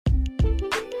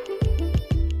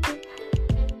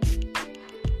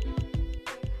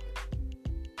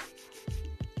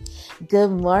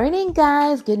Good morning,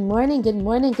 guys. Good morning, good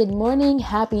morning, good morning.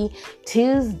 Happy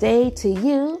Tuesday to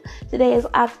you. Today is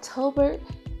October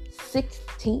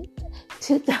 16th,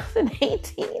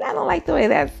 2018. I don't like the way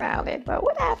that sounded, but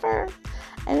whatever.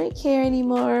 I don't care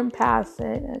anymore. I'm past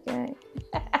it, okay?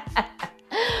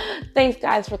 Thanks,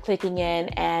 guys, for clicking in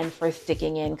and for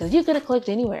sticking in, because you could have clicked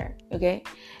anywhere, okay?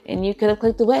 And you could have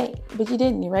clicked away, but you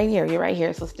didn't. You're right here. You're right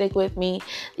here. So stick with me.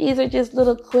 These are just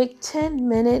little quick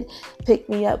 10-minute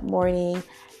pick-me-up morning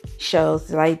shows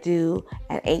that I do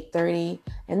at 8:30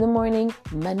 in the morning,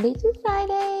 Monday through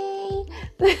Friday.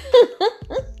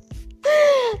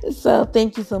 So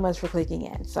thank you so much for clicking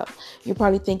in. So you're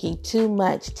probably thinking too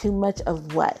much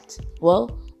of what?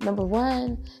 Well, number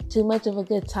one, too much of a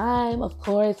good time. Of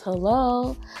course,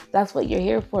 hello. That's what you're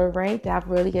here for, right? To have a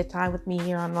really good time with me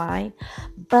here online.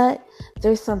 But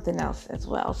there's something else as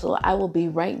well. So I will be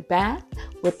right back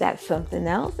with that something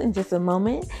else in just a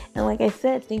moment. And like I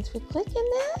said, thanks for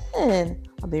clicking in.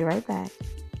 I'll be right back.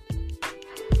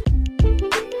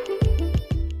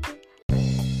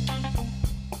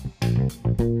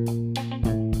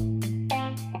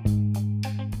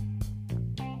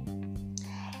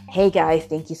 Hey guys,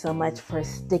 thank you so much for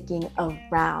sticking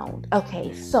around.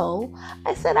 Okay, so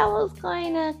I said I was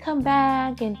going to come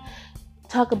back and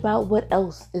talk about what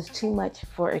else is too much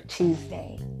for a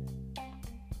Tuesday.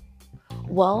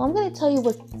 Well, I'm going to tell you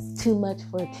what's too much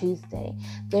for a Tuesday.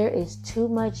 There is too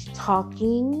much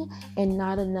talking and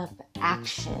not enough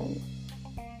action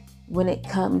when it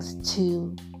comes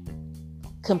to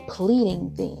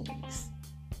completing things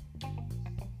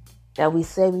that we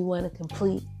say we want to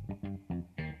complete.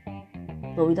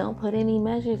 But we don't put any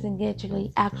measures in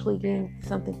actually getting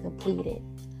something completed.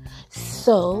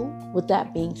 So, with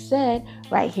that being said,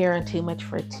 right here on Too Much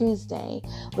for a Tuesday,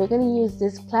 we're going to use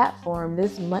this platform,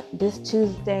 this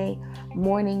Tuesday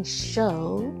morning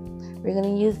show. We're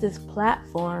going to use this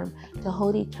platform to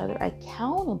hold each other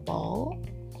accountable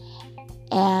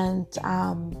and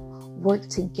work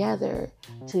together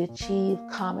to achieve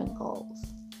common goals.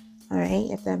 All right,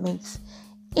 if that makes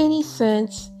any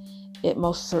sense. It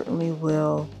most certainly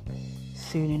will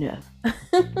soon enough.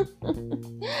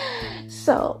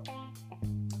 So,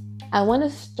 I want to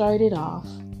start it off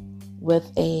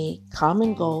with a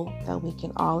common goal that we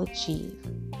can all achieve.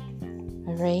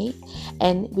 All right?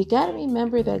 And we got to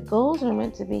remember that goals are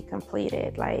meant to be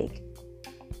completed.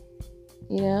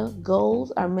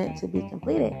 Goals are meant to be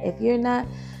completed. If you're not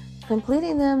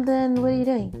completing them, then what are you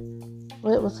doing?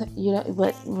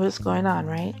 What's going on,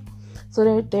 right?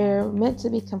 So they're meant to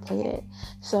be completed.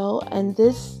 So in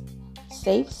this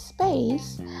safe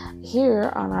space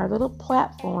here on our little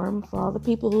platform for all the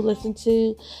people who listen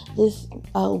to this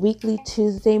weekly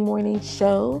Tuesday morning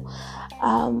show,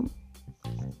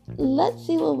 let's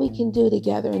see what we can do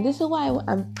together. And this is why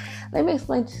let me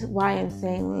explain why I'm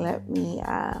saying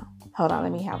hold on,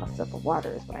 let me have a sip of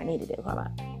water is what I need to do. Hold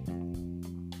on.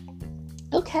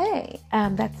 Okay,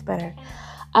 that's better.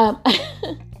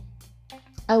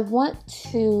 I want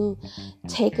to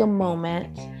take a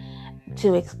moment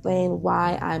to explain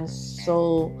why I'm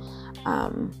so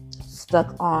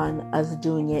stuck on us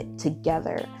doing it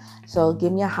together. So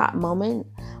give me a hot moment.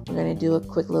 We're going to do a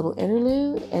quick little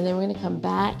interlude, and then we're going to come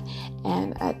back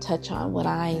and touch on what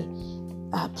I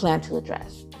plan to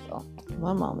address. So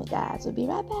one moment, guys. We'll be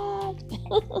right back.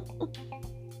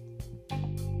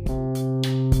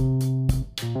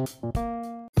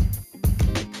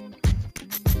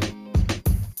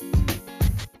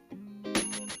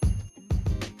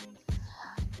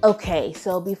 Okay,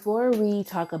 so before we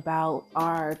talk about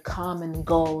our common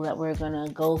goal that we're going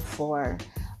to go for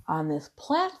on this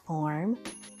platform,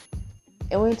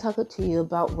 and we're going to talk to you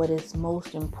about what is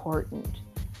most important.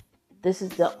 This is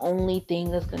the only thing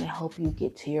that's going to help you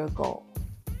get to your goal.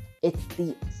 It's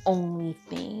the only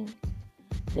thing.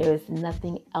 There is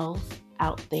nothing else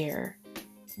out there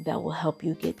that will help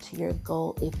you get to your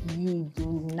goal if you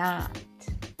do not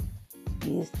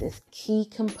use this key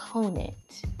component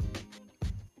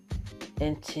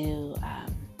into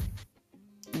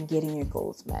getting your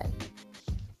goals met.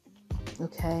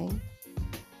 Okay?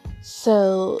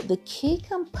 So the key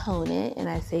component, and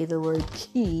I say the word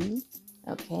key,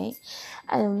 okay?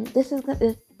 This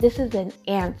is an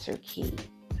answer key.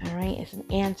 All right? It's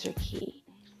an answer key.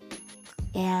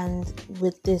 And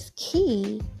with this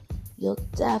key, you'll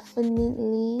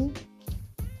definitely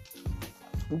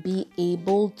be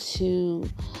able to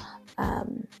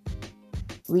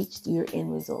reach your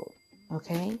end result.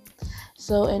 Okay,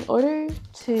 so in order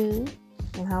to,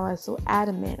 and how I'm so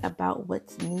adamant about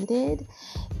what's needed,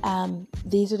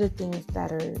 these are the things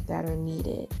that are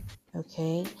needed.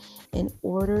 Okay, in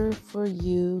order for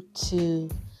you to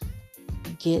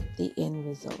get the end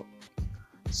result.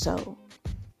 So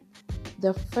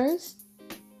the first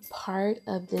part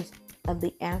of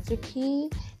the answer key,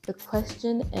 the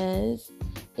question is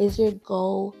your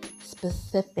goal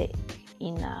specific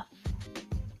enough?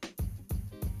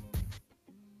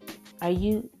 Are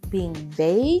you being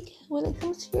vague when it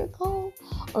comes to your goal,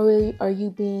 or are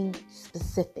you being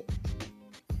specific?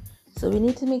 So we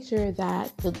need to make sure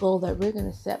that the goal that we're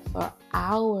going to set for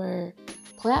our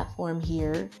platform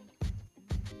here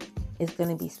is going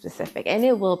to be specific, and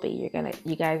it will be. You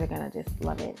guys are going to just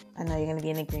love it. I know you're going to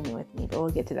be in agreement with me, but we'll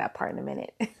get to that part in a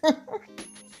minute.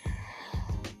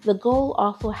 The goal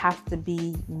also has to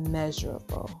be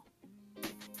measurable.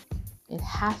 It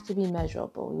has to be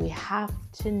measurable. We have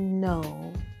to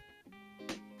know,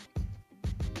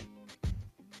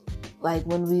 like,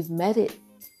 when we've met it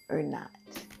or not.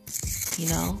 You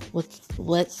know, do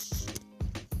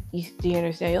you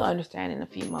understand? You'll understand in a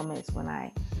few moments when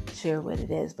I share what it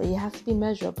is, but it has to be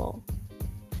measurable.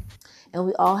 And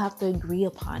we all have to agree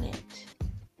upon it.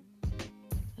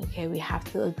 Okay, we have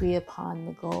to agree upon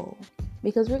the goal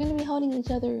because we're going to be holding each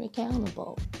other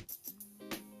accountable.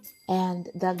 And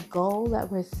the goal that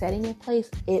we're setting in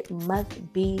place, it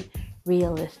must be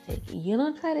realistic. You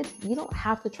don't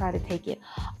have to try to take it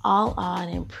all on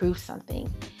and prove something.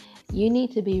 You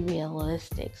need to be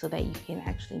realistic so that you can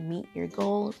actually meet your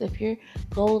goals. If your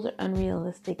goals are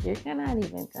unrealistic, you're not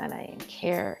even gonna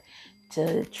care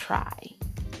to try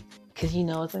because you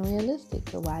know it's unrealistic.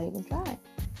 So why even try?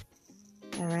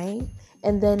 All right.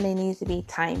 And then they need to be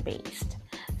time-based.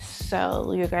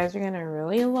 So you guys are gonna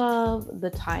really love the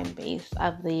time-based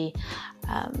of the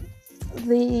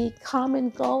common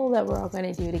goal that we're all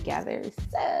gonna do together.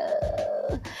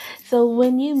 So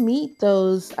when you meet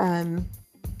those,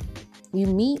 you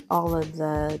meet all of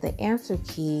the answer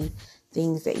key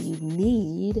things that you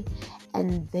need,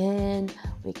 and then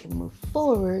we can move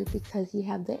forward because you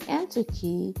have the answer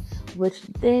key, which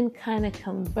then kind of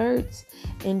converts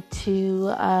into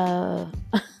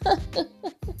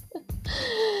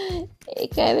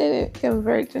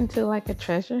like a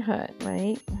treasure hunt,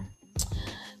 right?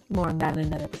 More on that in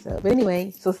another episode. But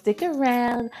anyway, so stick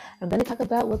around. I'm going to talk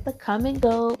about what the common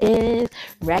goal is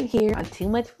right here on Too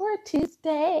Much for a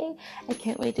Tuesday. I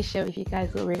can't wait to show you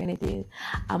guys what we're going to do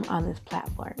on this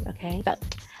platform. Okay, so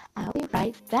I'll be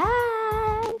right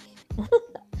back.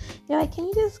 You're like, can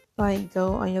you just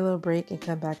go on your little break and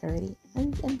come back already?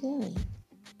 I'm doing.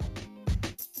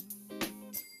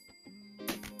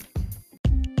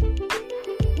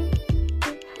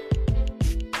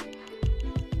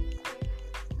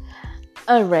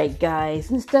 All right,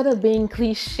 guys, instead of being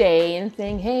cliche and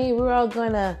saying, hey, we're all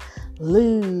going to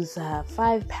lose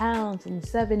 5 pounds in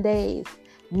 7 days.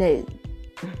 No.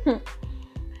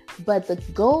 But the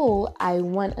goal I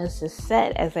want us to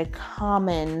set as a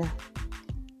common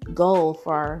goal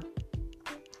for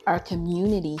our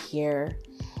community here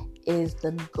is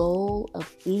the goal of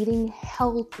eating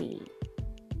healthy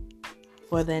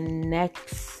for the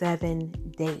next 7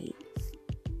 days.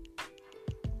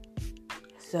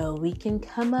 So we can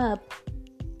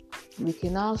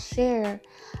all share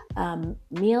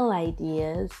meal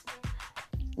ideas,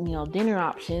 dinner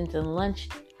options and lunch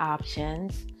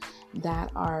options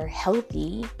that are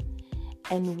healthy.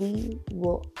 And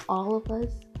all of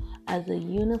us as a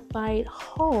unified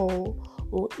whole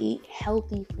will eat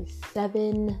healthy for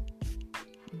 7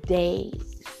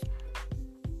 days.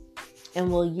 And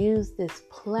we'll use this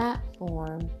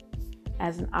platform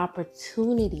as an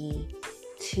opportunity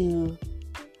to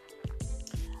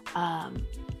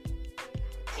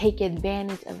take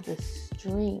advantage of the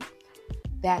strength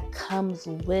that comes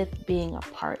with being a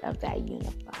part of that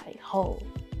unified whole.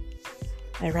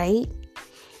 All right?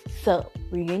 So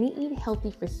we're going to eat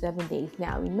healthy for 7 days.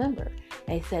 Now, remember,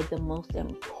 I said the most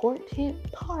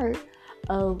important part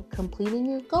of completing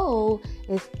your goal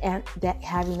is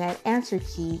having that answer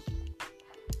key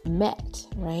met,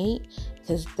 right?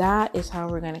 Because that is how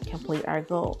we're going to complete our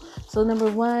goal. So number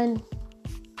 1,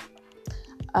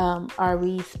 are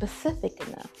we specific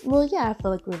enough? Well, yeah, I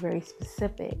feel like we're very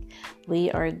specific.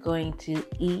 We are going to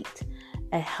eat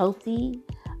a healthy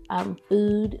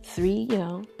food, 3,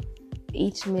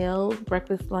 each meal,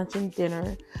 breakfast, lunch, and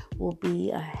dinner will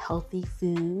be a healthy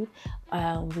food.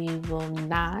 We will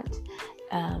not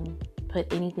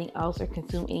put anything else or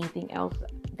consume anything else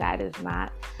that is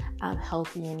not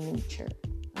healthy in nature.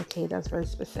 Okay, that's very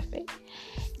specific.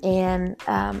 And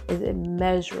is it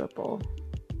measurable?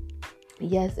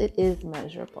 Yes, it is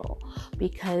measurable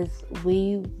because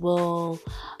we will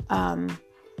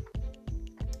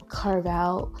carve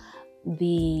out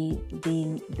the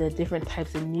different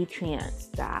types of nutrients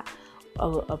that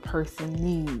a person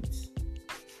needs.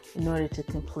 in order to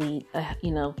complete,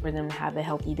 for them to have a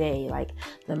healthy day, like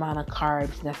the amount of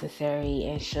carbs necessary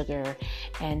and sugar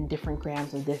and different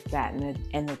grams of this, that,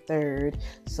 and the third.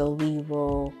 So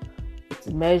it's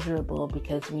measurable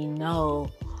because we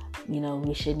know,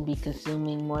 we shouldn't be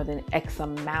consuming more than X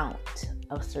amount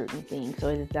of certain things. So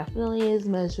it definitely is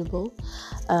measurable.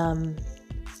 And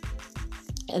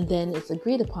then it's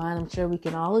agreed upon. I'm sure we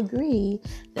can all agree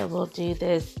that we'll do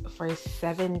this for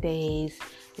 7 days.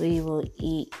 We will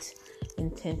eat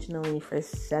intentionally for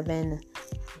 7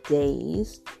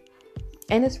 days.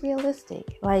 And it's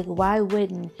realistic. Like, why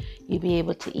wouldn't you be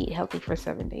able to eat healthy for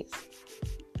 7 days?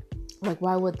 Like,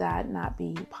 why would that not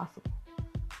be possible?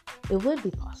 It would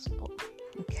be possible.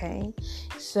 Okay.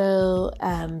 So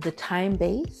the time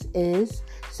base is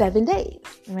 7 days,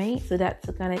 right? So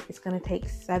it's gonna take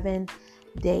 7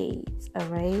 days. All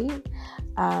right.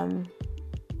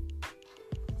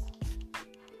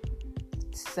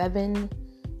 7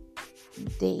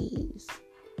 days.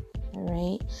 All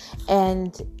right.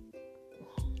 And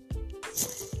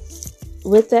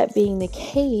with that being the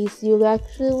case, you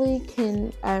actually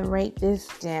can write this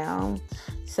down: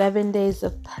 7 days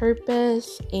of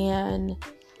purpose, and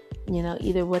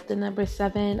either with the number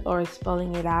 7 or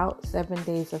spelling it out, 7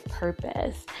 days of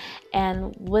purpose.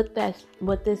 And what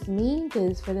this means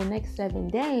is, for the next 7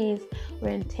 days, we're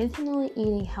intentionally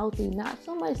eating healthy. Not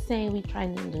so much saying we're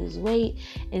trying to lose weight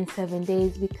in 7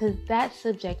 days, because that's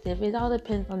subjective. It all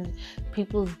depends on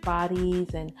people's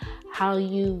bodies and how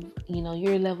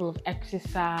your level of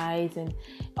exercise, and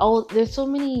there's so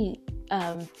many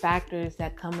factors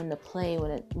that come into play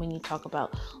when you talk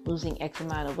about losing X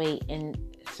amount of weight in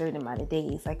a certain amount of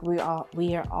days. Like, we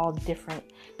are all different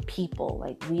people.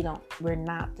 Like, we're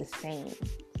not the same.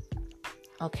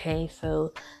 Okay,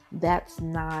 so that's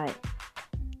not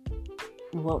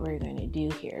what we're going to do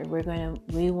here.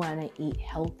 We want to eat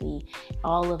healthy,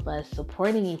 all of us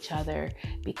supporting each other,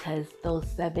 because those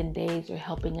 7 days are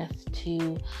helping us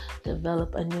to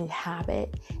develop a new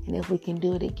habit. And if we can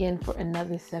do it again for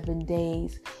another 7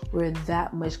 days, we're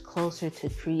that much closer to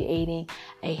creating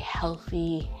a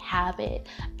healthy habit,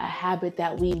 a habit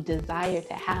that we've desired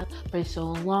to have for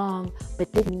so long, but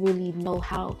didn't really know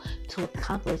how to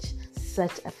accomplish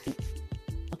such a feat.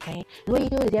 Okay, the way you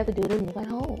do it is you have to do it when you're at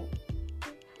home.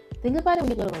 Think about it when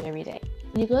you go to work every day.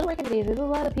 When you go to work every day, there's a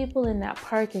lot of people in that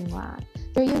parking lot.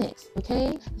 They're units,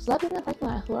 okay? There's a lot of people in that parking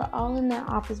lot who are all in that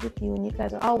office with you, and you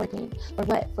guys are all working for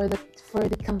what? For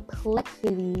the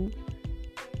complexity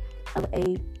of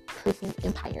a person's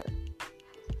empire,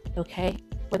 okay?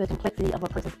 For the complexity of a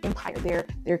person's empire,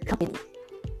 their company.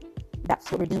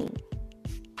 That's what we're doing.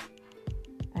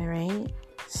 All right?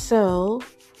 So,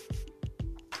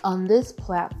 on this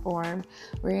platform,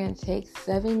 we're going to take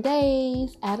 7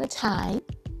 days at a time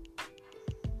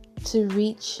to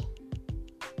reach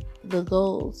the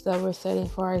goals that we're setting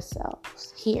for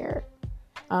ourselves here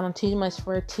on Too Much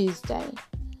for a Tuesday.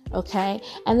 Okay?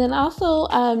 And then also,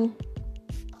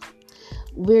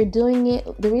 we're doing it,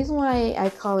 the reason why I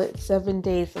call it 7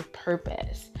 days of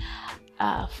purpose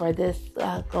for this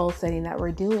goal setting that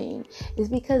we're doing is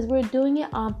because we're doing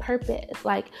it on purpose.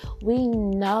 Like, we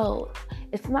know.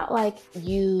 It's not like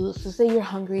say you're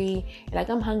hungry, you're like,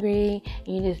 I'm hungry,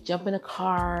 and you just jump in a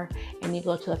car and you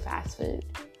go to a fast food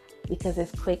because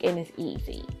it's quick and it's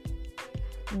easy.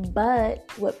 But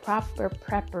with proper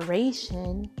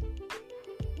preparation,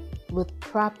 with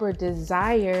proper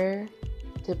desire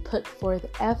to put forth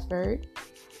effort,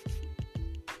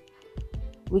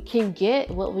 we can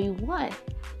get what we want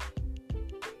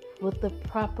with the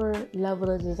proper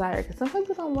level of desire. Because some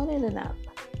people don't want it enough.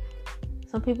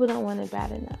 Some people don't want it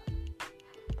bad enough.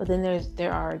 But then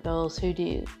there are those who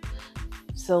do.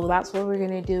 So that's what we're going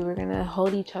to do. We're going to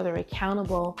hold each other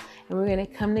accountable, and we're going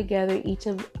to come together, each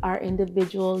of our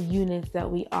individual units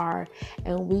that we are,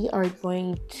 and we are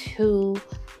going to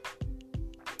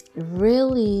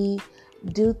really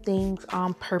do things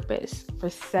on purpose for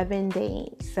 7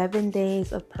 days. 7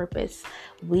 days of purpose.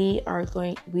 We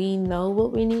know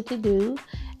what we need to do,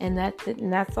 and that's it,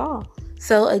 and that's all.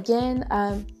 So again,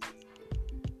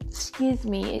 excuse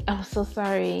me, I'm so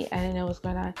sorry. I didn't know what's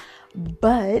going on.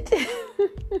 But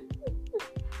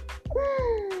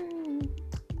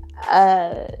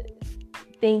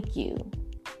thank you.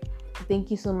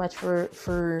 Thank you so much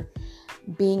for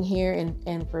being here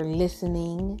and for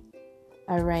listening.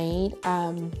 All right.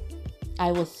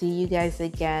 I will see you guys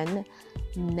again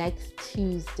next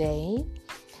Tuesday.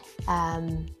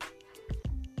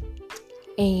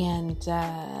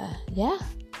 Yeah.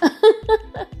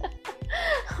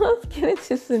 Let's get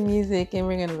into some music and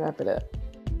we're going to wrap it up.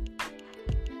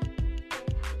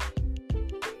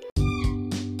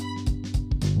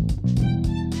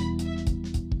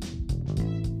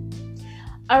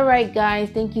 All right, guys,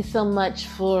 thank you so much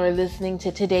for listening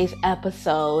to today's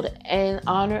episode in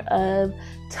honor of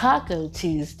Taco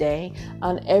Tuesday.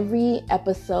 On every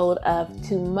episode of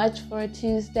Too Much for a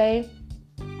Tuesday,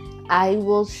 I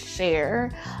will share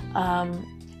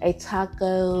a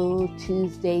Taco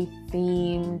Tuesday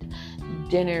themed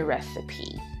dinner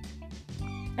recipe,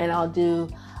 and I'll do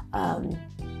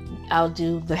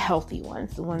the healthy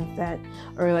ones, the ones that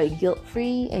are like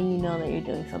guilt-free and you know that you're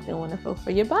doing something wonderful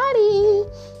for your body.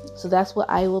 So that's what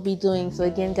I will be doing. So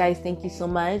again, guys, thank you so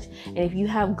much. And if you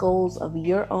have goals of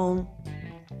your own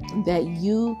that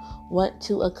you want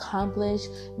to accomplish,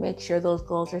 make sure those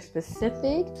goals are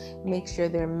specific, make sure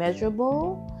they're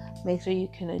measurable, make sure you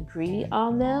can agree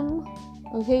on them,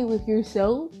 okay, with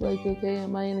yourself. Like, okay,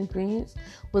 am I in agreement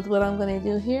with what I'm going to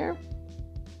do here?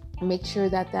 Make sure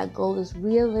that goal is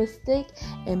realistic,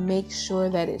 and make sure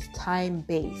that it's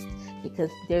time-based, because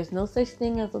there's no such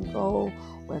thing as a goal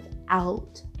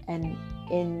without an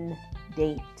end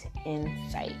date in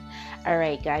sight. All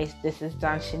right, guys, this is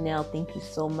Dawn Chanel. Thank you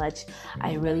so much.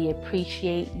 I really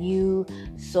appreciate you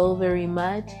so very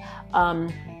much.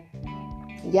 Until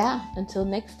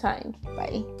next time.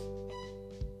 Bye.